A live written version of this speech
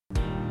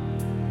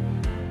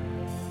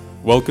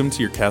Welcome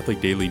to your Catholic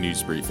Daily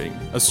News Briefing,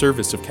 a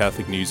service of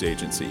Catholic News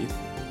Agency.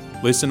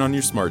 Listen on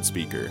your smart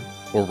speaker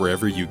or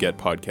wherever you get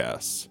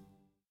podcasts.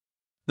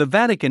 The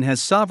Vatican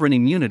has sovereign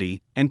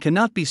immunity and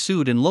cannot be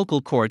sued in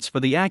local courts for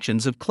the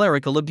actions of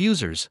clerical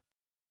abusers.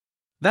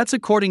 That's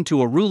according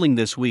to a ruling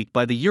this week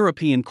by the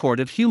European Court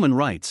of Human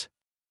Rights.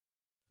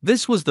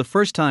 This was the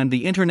first time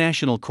the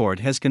International Court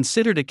has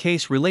considered a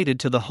case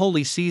related to the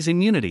Holy See's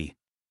immunity.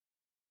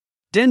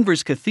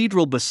 Denver's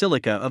Cathedral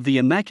Basilica of the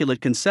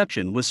Immaculate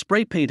Conception was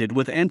spray-painted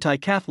with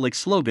anti-Catholic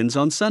slogans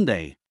on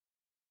Sunday.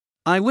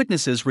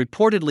 Eyewitnesses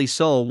reportedly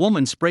saw a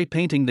woman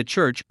spray-painting the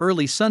church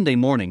early Sunday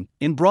morning,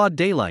 in broad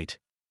daylight.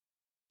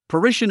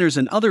 Parishioners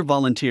and other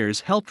volunteers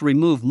helped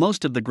remove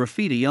most of the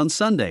graffiti on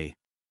Sunday.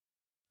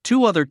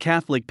 2 other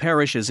Catholic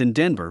parishes in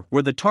Denver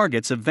were the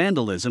targets of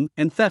vandalism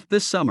and theft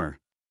this summer.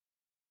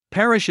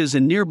 Parishes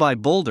in nearby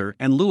Boulder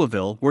and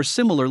Louisville were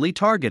similarly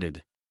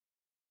targeted.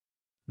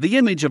 The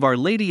image of Our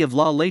Lady of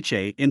La Leche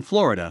in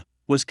Florida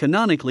was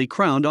canonically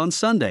crowned on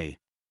Sunday.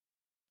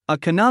 A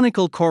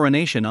canonical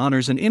coronation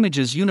honors an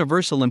image's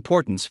universal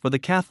importance for the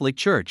Catholic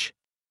Church.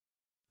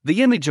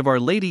 The image of Our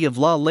Lady of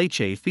La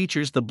Leche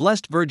features the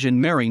Blessed Virgin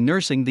Mary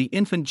nursing the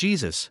infant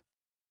Jesus.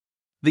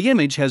 The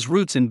image has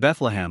roots in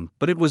Bethlehem,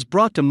 but it was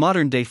brought to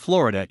modern-day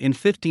Florida in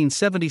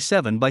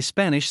 1577 by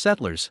Spanish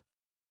settlers.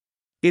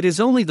 It is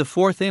only the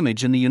 4th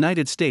image in the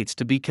United States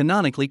to be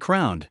canonically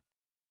crowned.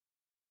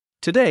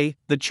 Today,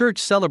 the Church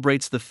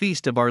celebrates the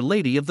feast of Our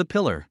Lady of the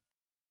Pillar.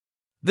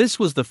 This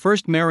was the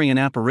first Marian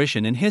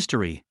apparition in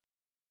history.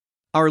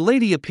 Our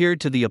Lady appeared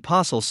to the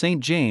Apostle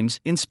St. James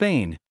in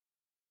Spain.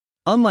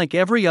 Unlike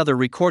every other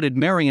recorded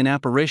Marian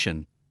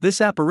apparition, this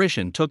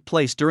apparition took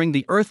place during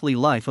the earthly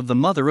life of the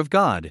Mother of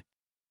God.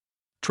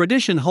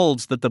 Tradition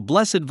holds that the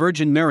Blessed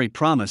Virgin Mary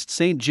promised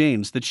St.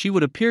 James that she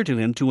would appear to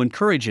him to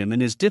encourage him in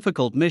his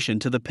difficult mission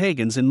to the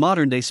pagans in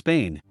modern-day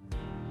Spain.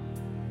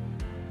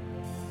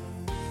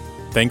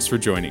 Thanks for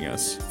joining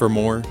us. For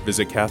more,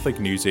 visit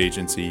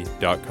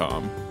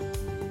CatholicNewsAgency.com.